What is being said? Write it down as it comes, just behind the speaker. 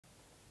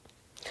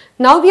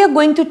Now we are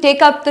going to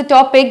take up the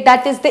topic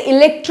that is the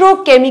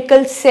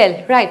electrochemical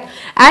cell, right?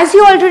 As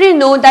you already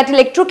know that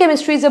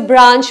electrochemistry is a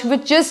branch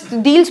which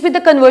just deals with the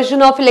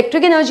conversion of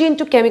electric energy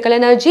into chemical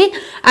energy,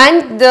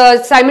 and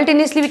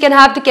simultaneously we can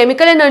have the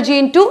chemical energy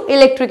into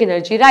electric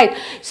energy, right?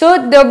 So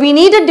we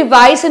need a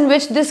device in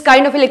which this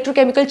kind of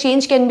electrochemical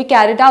change can be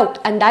carried out,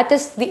 and that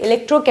is the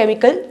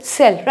electrochemical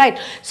cell, right?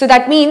 So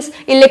that means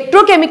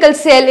electrochemical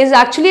cell is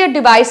actually a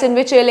device in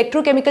which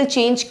electrochemical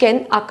change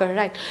can occur,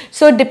 right?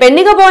 So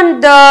depending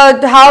upon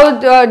how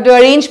the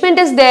arrangement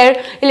is there,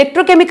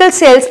 electrochemical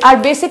cells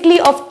are basically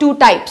of two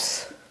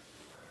types,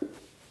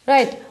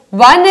 right?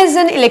 One is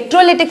an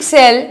electrolytic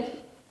cell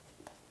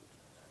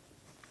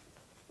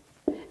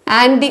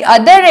and the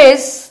other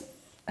is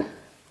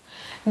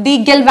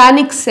the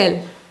galvanic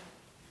cell,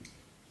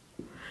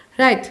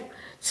 right?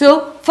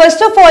 So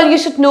first of all, you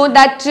should know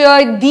that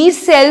in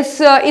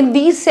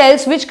these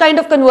cells which kind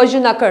of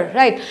conversion occur,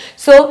 right?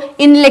 So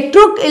in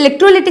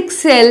electrolytic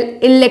cell,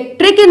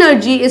 electric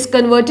energy is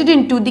converted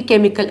into the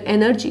chemical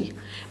energy.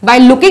 By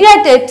looking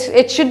at it,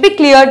 it should be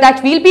clear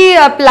that we will be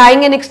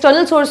applying an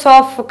external source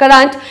of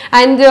current,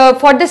 and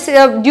for this,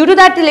 due to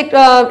that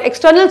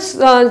external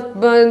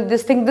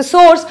the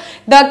source,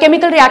 the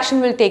chemical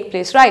reaction will take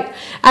place, right?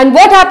 And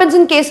what happens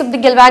in case of the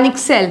galvanic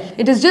cell?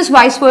 It is just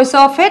vice versa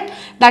of it.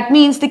 That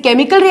means the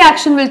chemical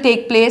reaction will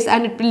take place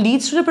and it will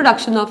lead to the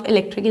production of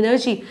electric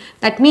energy.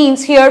 That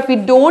means here we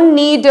don't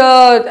need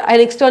an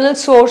external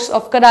source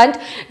of current.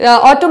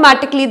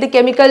 Automatically the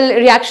chemical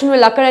reaction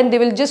will occur and they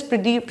will just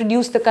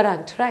produce the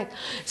current, right?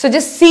 So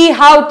just see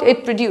how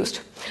it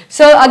produced.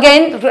 So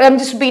again, I am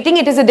just repeating,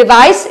 it is a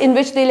device in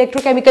which the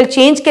electrochemical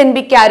change can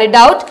be carried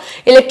out.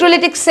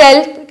 Electrolytic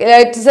cell,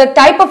 it is a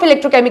type of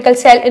electrochemical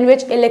cell in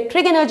which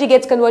electric energy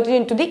gets converted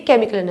into the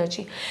chemical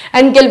energy.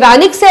 And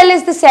galvanic cell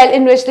is the cell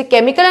in which the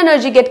chemical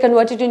energy gets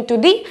converted into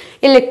the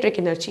electric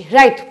energy,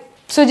 right?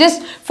 So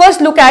just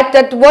first look at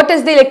that, what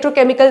is the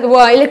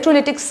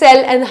electrolytic cell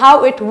and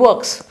how it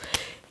works.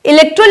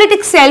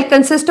 Electrolytic cell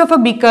consists of a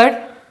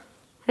beaker,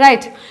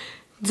 right?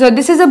 So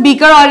this is a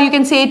beaker, or you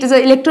can say it is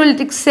an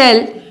electrolytic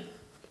cell,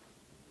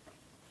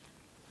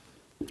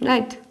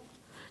 right?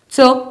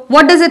 So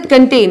what does it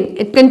contain?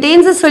 It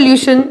contains a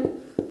solution,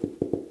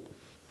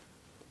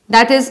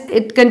 that is,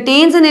 it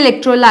contains an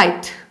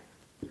electrolyte.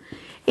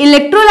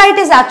 Electrolyte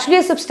is actually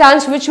a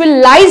substance which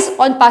will lyse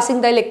on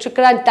passing the electric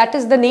current. That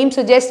is, the name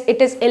suggests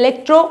it is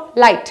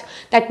electrolyte.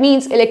 That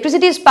means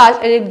electricity is passed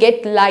and it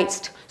gets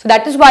lysed. So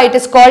that is why it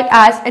is called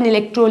as an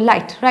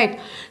electrolyte,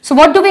 right? So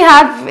what do we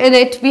have in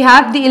it? We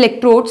have the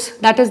electrodes,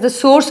 that is the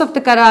source of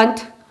the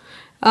current.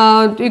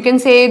 You can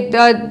say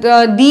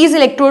these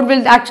electrodes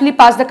will actually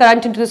pass the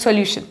current into the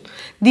solution.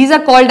 These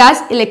are called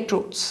as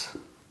electrodes.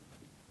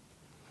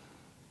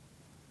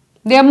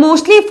 They are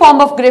mostly a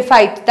form of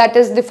graphite, that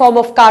is the form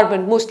of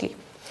carbon mostly.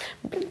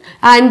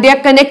 And they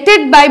are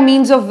connected by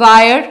means of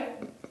wire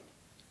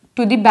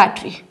to the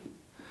battery.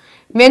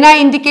 When I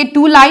indicate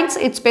two lines,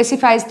 it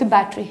specifies the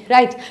battery,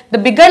 right? The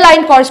bigger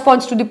line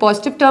corresponds to the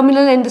positive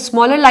terminal and the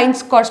smaller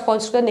lines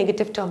corresponds to the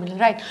negative terminal,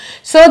 right?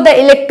 So the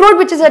electrode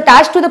which is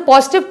attached to the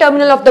positive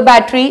terminal of the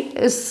battery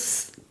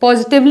is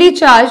positively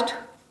charged.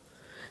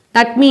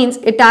 That means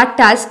it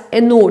acts as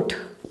anode.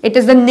 It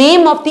is the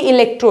name of the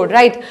electrode,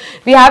 right?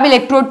 We have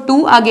electrode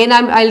 2, again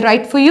I'll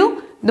write for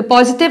you. The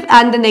positive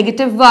and the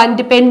negative one,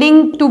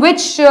 depending to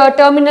which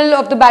terminal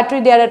of the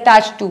battery they are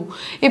attached to.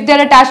 If they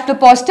are attached to the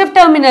positive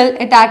terminal,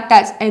 it acts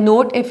as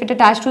anode. If it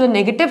attached to the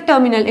negative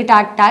terminal, it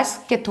acts as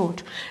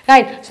cathode,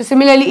 right? So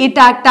similarly, it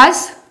acts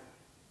as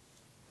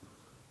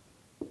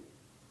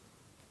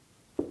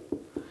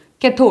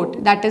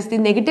cathode, that is the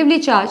negatively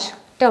charged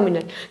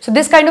terminal. So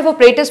this kind of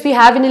apparatus we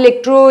have in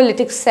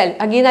electrolytic cell.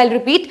 Again I'll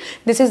repeat,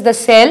 this is the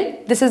cell,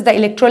 this is the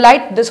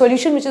electrolyte, the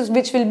solution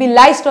which will be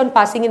lysed on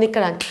passing in a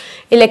current.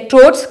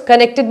 Electrodes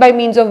connected by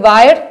means of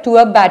wire to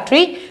a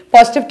battery,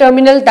 positive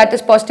terminal, that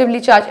is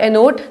positively charged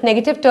anode,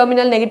 negative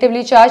terminal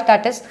negatively charged,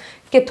 that is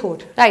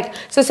cathode, right?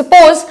 So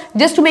suppose,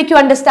 just to make you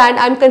understand,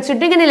 I am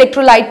considering an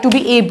electrolyte to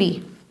be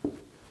AB.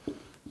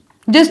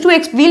 Just to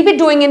we'll be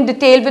doing in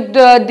detail with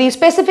the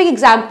specific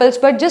examples,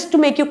 but just to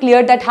make you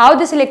clear that how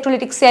this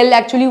electrolytic cell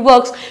actually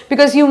works,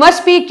 because you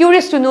must be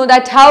curious to know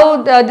that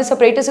how this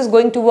apparatus is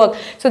going to work.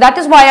 So that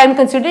is why I am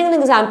considering an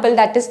example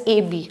that is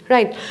AB,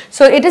 right?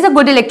 So it is a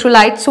good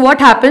electrolyte. So what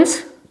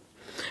happens?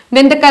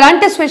 When the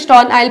current is switched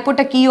on, I will put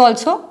a key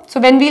also. So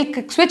when we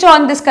will switch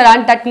on this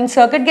current, that means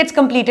circuit gets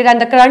completed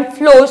and the current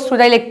flows through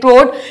the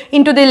electrode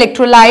into the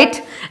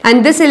electrolyte,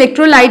 and this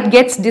electrolyte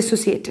gets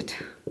dissociated.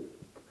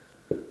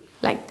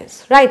 Like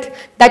this, right?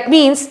 That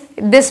means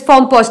this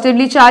form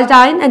positively charged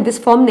ion and this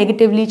form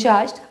negatively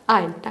charged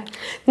ion.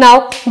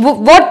 Now,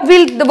 what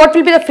will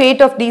be the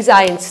fate of these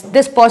ions?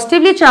 This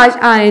positively charged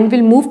ion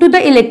will move to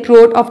the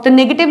electrode of the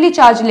negatively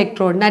charged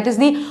electrode. That is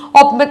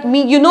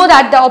you know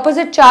that the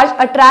opposite charge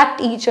attract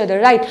each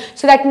other, right?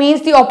 So that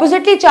means the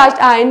oppositely charged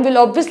ion will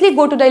obviously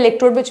go to the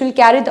electrode which will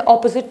carry the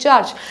opposite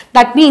charge.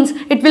 That means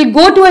it will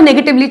go to a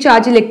negatively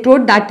charged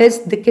electrode, that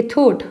is the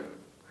cathode.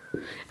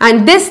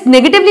 and this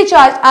negatively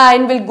charged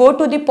ion will go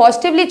to the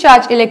positively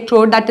charged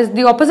electrode, that is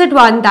the opposite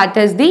one, that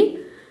is the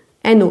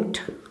anode,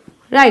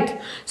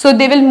 right. So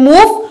they will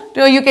move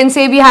to, you can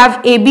say we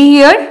have AB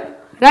here,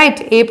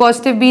 right, A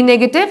positive, B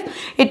negative.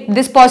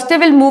 This positive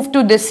will move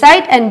to this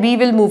side and B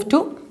will move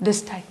to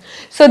this side.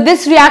 So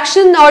this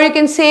reaction, or you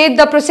can say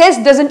the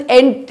process, doesn't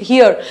end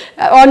here.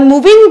 On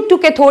moving to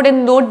cathode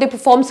and anode, they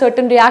perform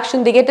certain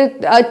reaction, they get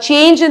a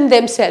change in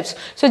themselves.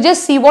 So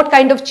just see what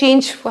kind of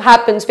change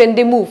happens when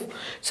they move.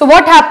 So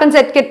what happens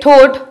at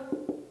cathode?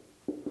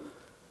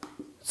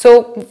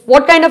 So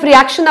what kind of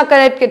reaction occur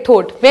at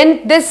cathode?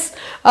 When this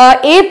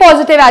A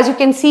positive, as you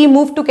can see,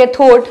 move to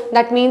cathode,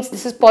 that means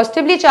this is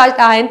positively charged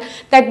ion,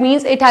 that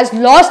means it has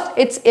lost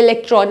its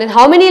electron. And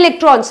how many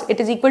electrons? It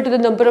is equal to the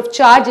number of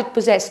charge it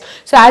possesses.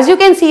 So as you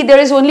can see, there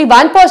is only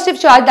one positive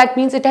charge, that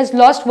means it has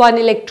lost one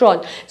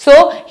electron.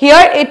 So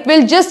here it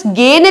will just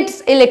gain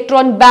its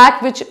electron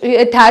back which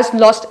it has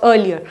lost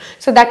earlier.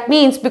 So that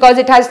means because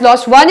it has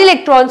lost one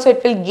electron, so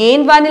it will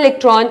gain one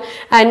electron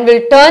and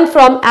will turn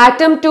from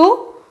ion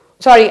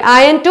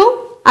to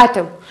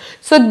atom.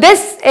 So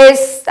this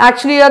is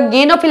actually a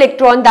gain of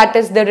electron, that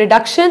is the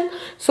reduction.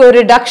 So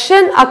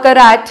reduction occur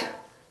at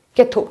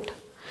cathode,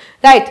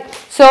 right.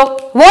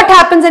 So what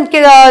happens in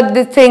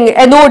this thing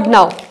anode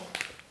now?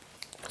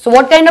 So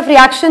what kind of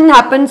reaction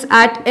happens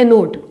at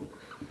anode?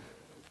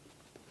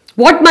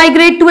 What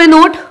migrate to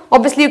anode?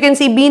 Obviously you can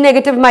see B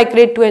negative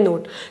migrate to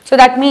anode. So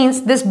that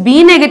means this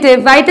B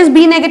negative, why it is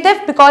B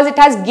negative? Because it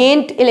has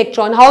gained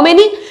electron. How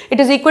many? It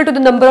is equal to the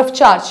number of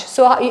charge.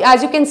 So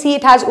as you can see,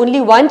 it has only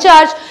one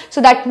charge.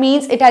 So that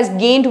means it has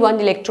gained one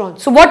electron.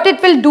 So what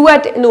it will do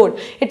at anode?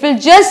 It will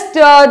just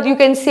you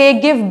can say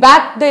give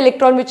back the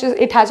electron which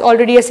it has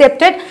already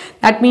accepted.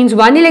 That means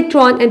one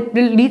electron, and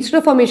will leads to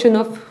the formation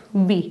of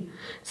B.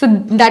 So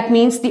that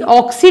means the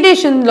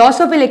oxidation, loss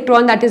of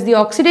electron, that is the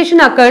oxidation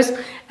occurs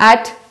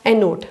at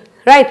anode,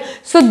 right.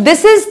 So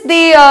this is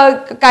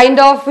the kind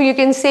of, you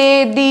can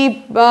say,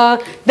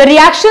 the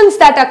reactions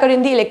that occur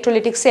in the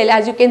electrolytic cell.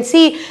 As you can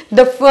see,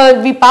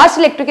 we pass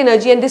electric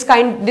energy, and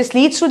this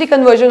leads to the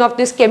conversion of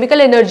this chemical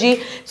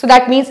energy. So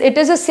that means it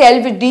is a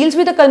cell which deals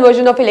with the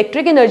conversion of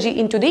electric energy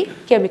into the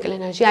chemical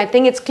energy. I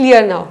think it's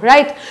clear now,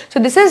 right. So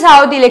this is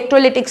how the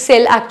electrolytic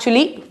cell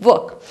actually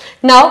work.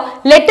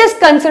 Now let us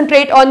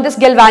concentrate on this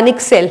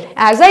galvanic cell.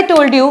 As I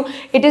told you,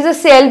 it is a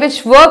cell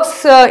which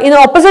works in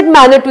opposite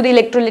manner to the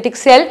electrolytic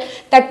cell.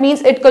 That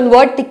means it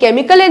converts the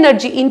chemical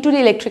energy into the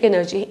electric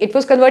energy. It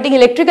was converting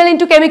electrical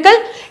into chemical,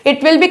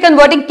 it will be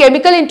converting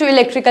chemical into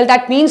electrical.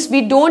 That means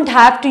we don't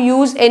have to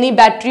use any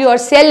battery or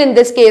cell in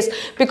this case,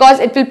 because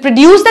it will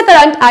produce the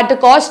current at the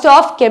cost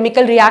of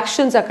chemical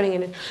reactions occurring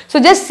in it. So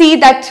just see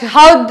that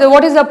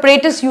what is the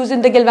apparatus used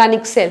in the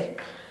galvanic cell.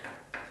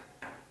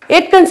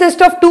 It consists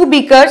of two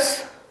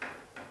beakers,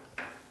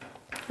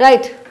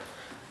 right.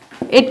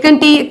 It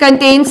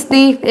contains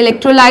the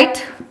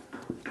electrolyte,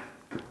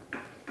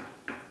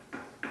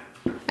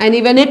 and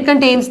even it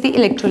contains the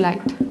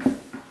electrolyte.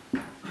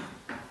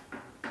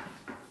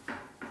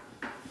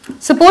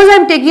 Suppose I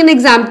am taking an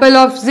example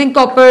of zinc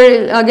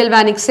copper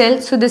galvanic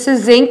cell. So this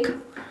is zinc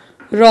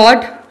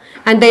rod,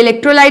 and the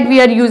electrolyte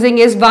we are using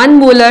is 1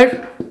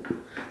 molar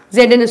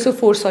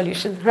ZnSO4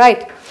 solution,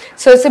 right.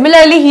 So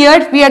similarly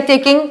here we are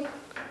taking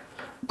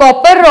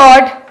copper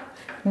rod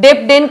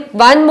dipped in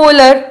 1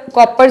 molar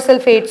copper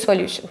sulfate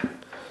solution.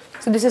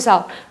 So this is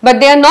how, but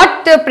they are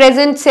not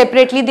present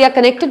separately, they are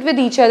connected with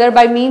each other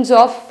by means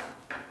of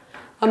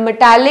a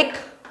metallic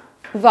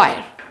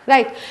wire,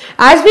 right.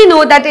 As we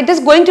know that it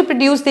is going to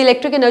produce the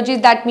electric energy,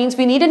 that means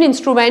we need an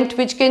instrument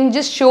which can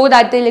just show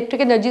that the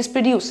electric energy is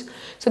produced.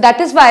 So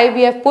that is why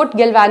we have put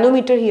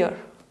galvanometer here,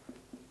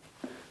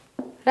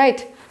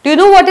 right. Do you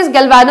know what is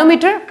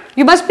galvanometer?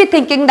 You must be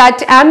thinking that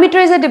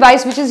ammeter is a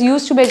device which is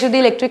used to measure the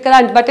electric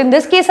current, but in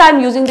this case I am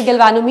using the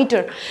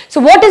galvanometer. So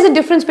what is the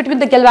difference between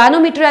the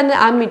galvanometer and the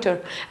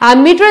ammeter?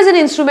 Ammeter is an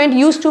instrument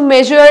used to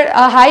measure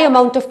a high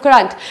amount of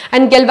current,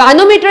 and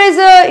galvanometer is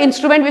an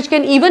instrument which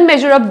can even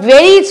measure a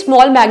very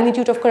small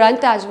magnitude of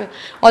current as well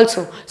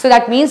also. So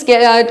that means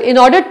in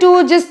order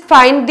to just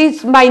find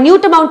this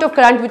minute amount of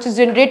current which is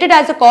generated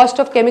as a cost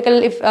of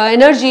chemical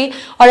energy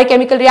or a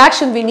chemical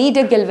reaction, we need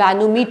a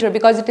galvanometer,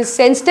 because it is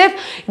sensitive,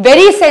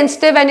 very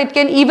sensitive, and it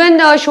can even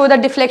show the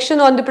deflection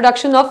on the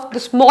production of the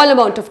small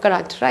amount of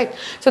current, right.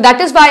 So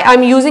that is why I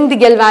am using the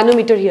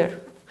galvanometer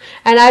here,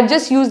 and I have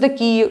just used the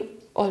key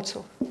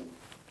also,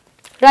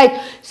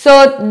 right.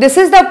 So this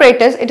is the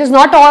apparatus. It is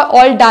not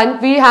all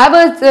done. We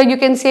have a you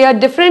can say a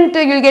different,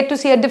 you will get to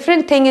see a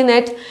different thing in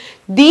it.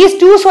 These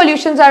two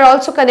solutions are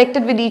also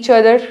connected with each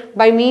other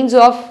by means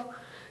of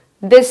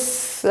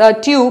this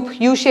tube,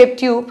 U-shaped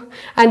tube,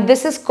 and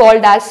this is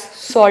called as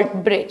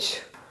salt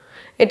bridge.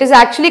 It is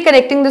actually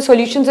connecting the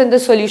solutions and the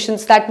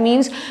solutions. That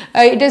means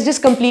it is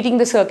just completing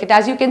the circuit.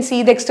 As you can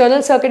see, the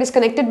external circuit is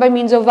connected by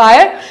means of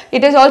wire.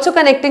 It is also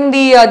connecting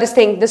the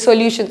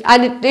solutions,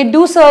 and it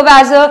do serve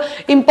as a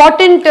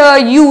important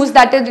use,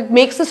 that it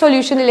makes the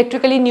solution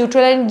electrically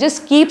neutral and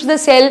just keeps the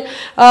cell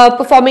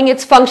performing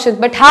its function.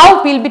 But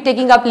how, we'll be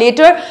taking up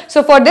later.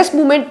 So for this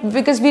moment,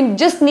 because we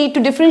just need to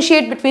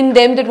differentiate between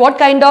them, that what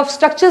kind of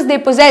structures they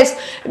possess,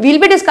 we'll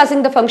be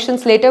discussing the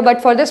functions later,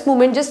 but for this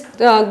moment just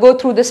go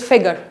through this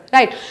figure,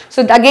 right?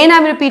 So again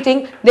I'm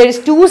repeating, there is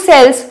two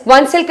cells,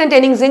 one cell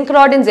containing zinc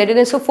rod in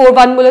ZnSO4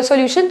 1 molar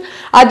solution,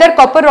 other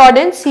copper rod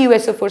in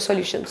CuSO4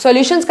 solution.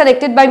 Solutions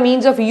connected by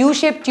means of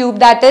U-shaped tube,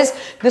 that is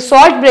the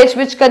salt bridge,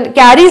 which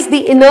carries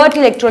the inert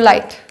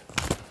electrolyte.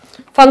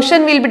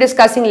 Function we'll be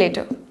discussing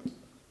later,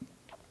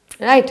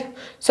 right?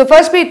 So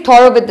first be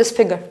thorough with this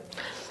figure.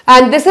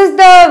 And this is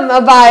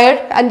the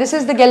wire, and this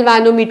is the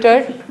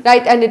galvanometer,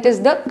 right, and it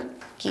is the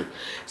key.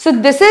 So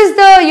this is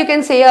the, you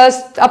can say,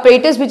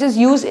 apparatus which is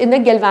used in a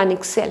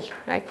galvanic cell,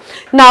 right.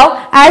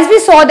 Now as we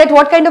saw that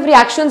what kind of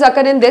reactions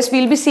occur in this,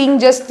 we'll be seeing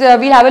just,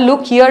 we'll have a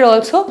look here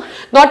also,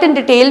 not in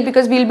detail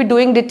because we'll be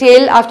doing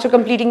detail after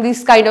completing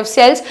these kind of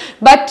cells,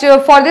 but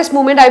for this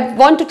moment I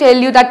want to tell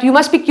you that you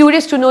must be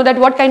curious to know that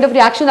what kind of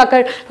reaction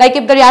occur, like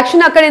if the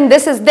reaction occur in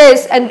this is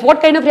this, and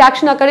what kind of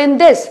reaction occur in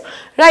this,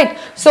 right.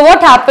 So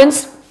what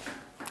happens?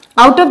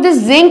 Out of this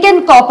zinc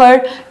and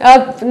copper,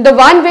 the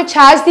one which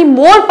has the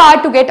more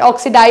power to get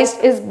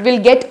oxidized will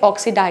get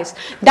oxidized.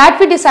 That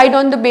we decide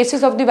on the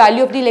basis of the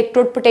value of the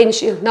electrode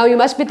potential. Now you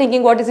must be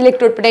thinking, what is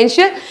electrode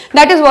potential?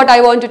 That is what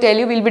I want to tell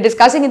you. We will be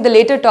discussing in the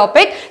later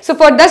topic. So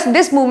for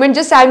this moment,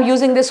 just I am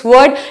using this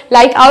word,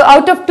 like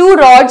out of two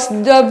rods,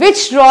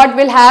 which rod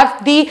will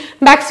have the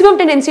maximum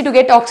tendency to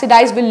get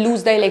oxidized will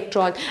lose the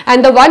electron,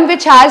 and the one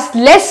which has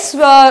less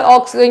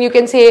you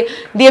can say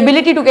the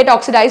ability to get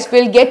oxidized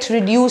will get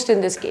reduced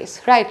in this case.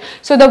 Right.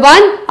 So the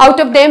one out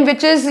of them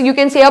which is, you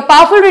can say, a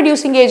powerful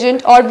reducing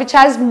agent or which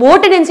has more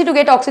tendency to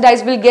get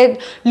oxidized will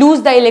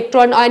lose the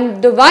electron,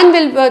 and the one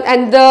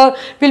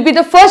will be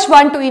the first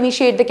one to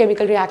initiate the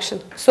chemical reaction.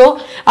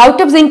 So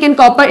out of zinc and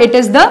copper, it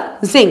is the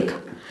zinc.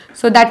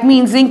 So that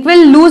means zinc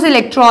will lose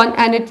electron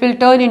and it will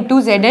turn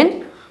into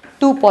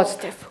Zn2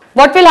 positive.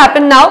 What will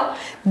happen now?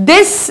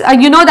 This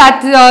you know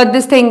that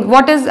this thing,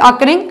 what is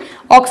occurring?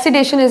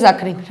 Oxidation is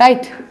occurring,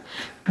 right?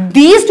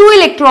 These two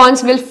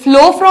electrons will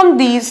flow from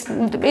these.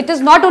 It is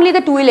not only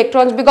the two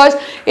electrons, because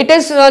it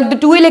is the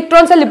two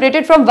electrons are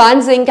liberated from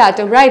one zinc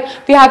atom, right?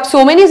 We have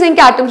so many zinc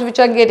atoms which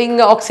are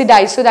getting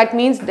oxidized, so that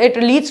means it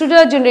leads to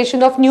the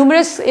generation of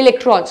numerous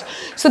electrons.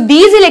 So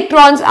these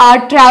electrons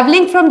are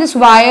traveling from this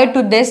wire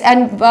to this,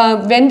 and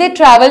when they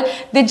travel,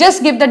 they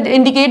just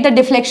indicate the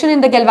deflection in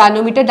the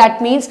galvanometer.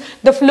 That means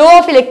the flow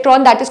of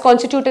electron that is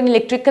constitute an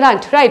electric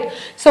current, right?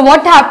 So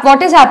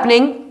what is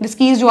happening? This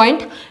key is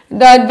joint.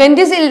 When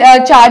this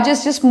charge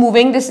is just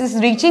moving, this is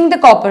reaching the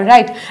copper,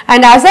 right?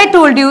 And as I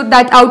told you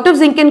that out of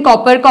zinc and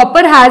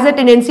copper has a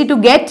tendency to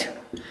get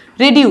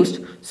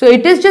reduced. So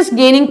it is just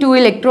gaining two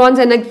electrons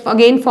and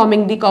again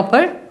forming the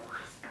copper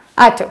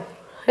atom,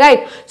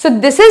 right? So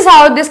this is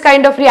how this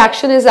kind of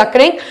reaction is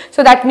occurring.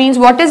 So that means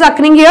what is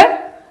occurring here?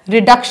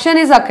 Reduction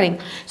is occurring.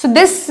 So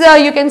this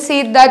you can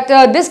see that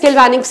this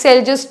galvanic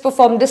cell just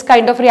perform this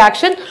kind of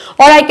reaction,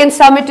 or I can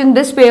sum it in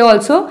this way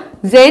also.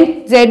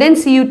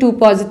 ZnCu2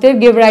 positive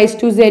give rise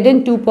to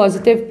Zn2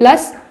 positive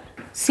plus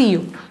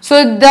Cu.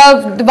 So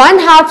the one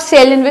half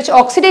cell in which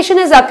oxidation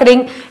is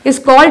occurring is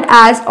called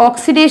as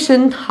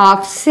oxidation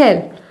half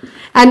cell,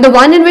 and the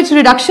one in which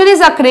reduction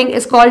is occurring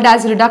is called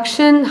as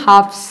reduction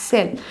half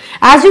cell.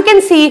 As you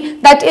can see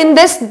that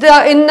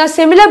in a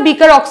similar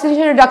beaker,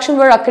 oxidation and reduction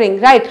were occurring,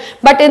 right?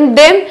 But in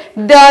them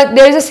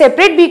there is a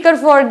separate beaker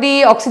for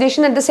the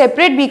oxidation and the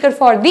separate beaker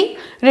for the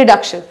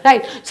reduction,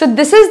 right? So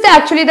this is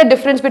actually the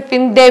difference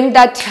between them,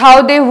 that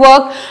how they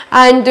work,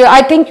 and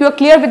I think you are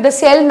clear with the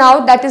cell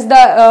now, that is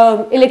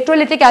the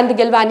electrolytic and the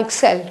galvanic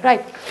cell,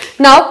 right?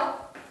 Now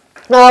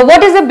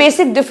what is the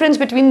basic difference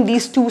between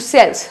these two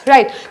cells,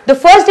 right? The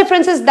first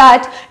difference is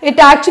that it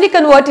actually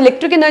converts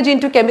electric energy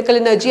into chemical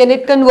energy, and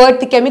it converts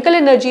the chemical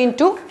energy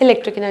into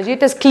electric energy.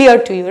 It is clear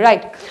to you,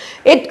 right?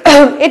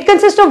 It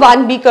consists of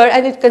one beaker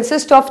and it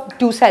consists of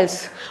two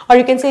cells, or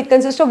you can say it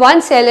consists of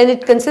one cell and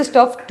it consists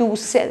of two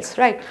cells,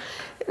 right?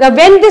 Now,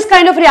 when this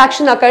kind of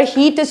reaction occurs,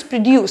 heat is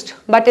produced,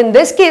 but in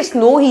this case,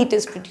 no heat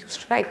is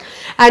produced, right?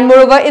 And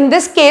moreover, in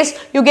this case,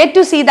 you get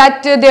to see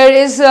that there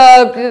is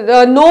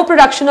no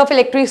production of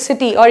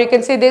electricity, or you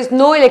can say there is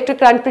no electric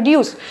current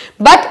produced.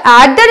 But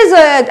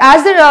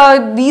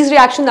as these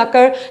reactions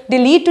occur, they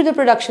lead to the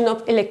production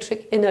of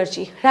electric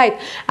energy, right?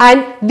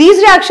 And these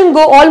reactions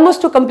go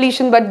almost to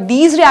completion, but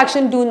these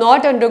reactions do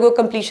not undergo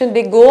completion.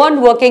 They go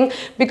on working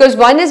because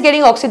one is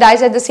getting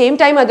oxidized at the same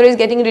time, other is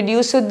getting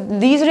reduced. So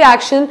these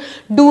reactions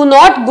do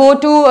not go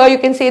to you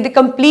can say the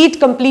complete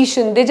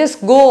completion. They just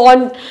go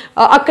on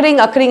occurring,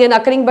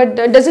 but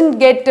doesn't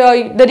get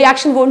the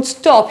reaction won't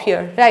stop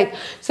here, right?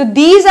 So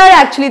these are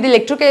actually the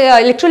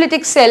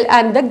electrolytic cell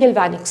and the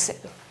galvanic cell.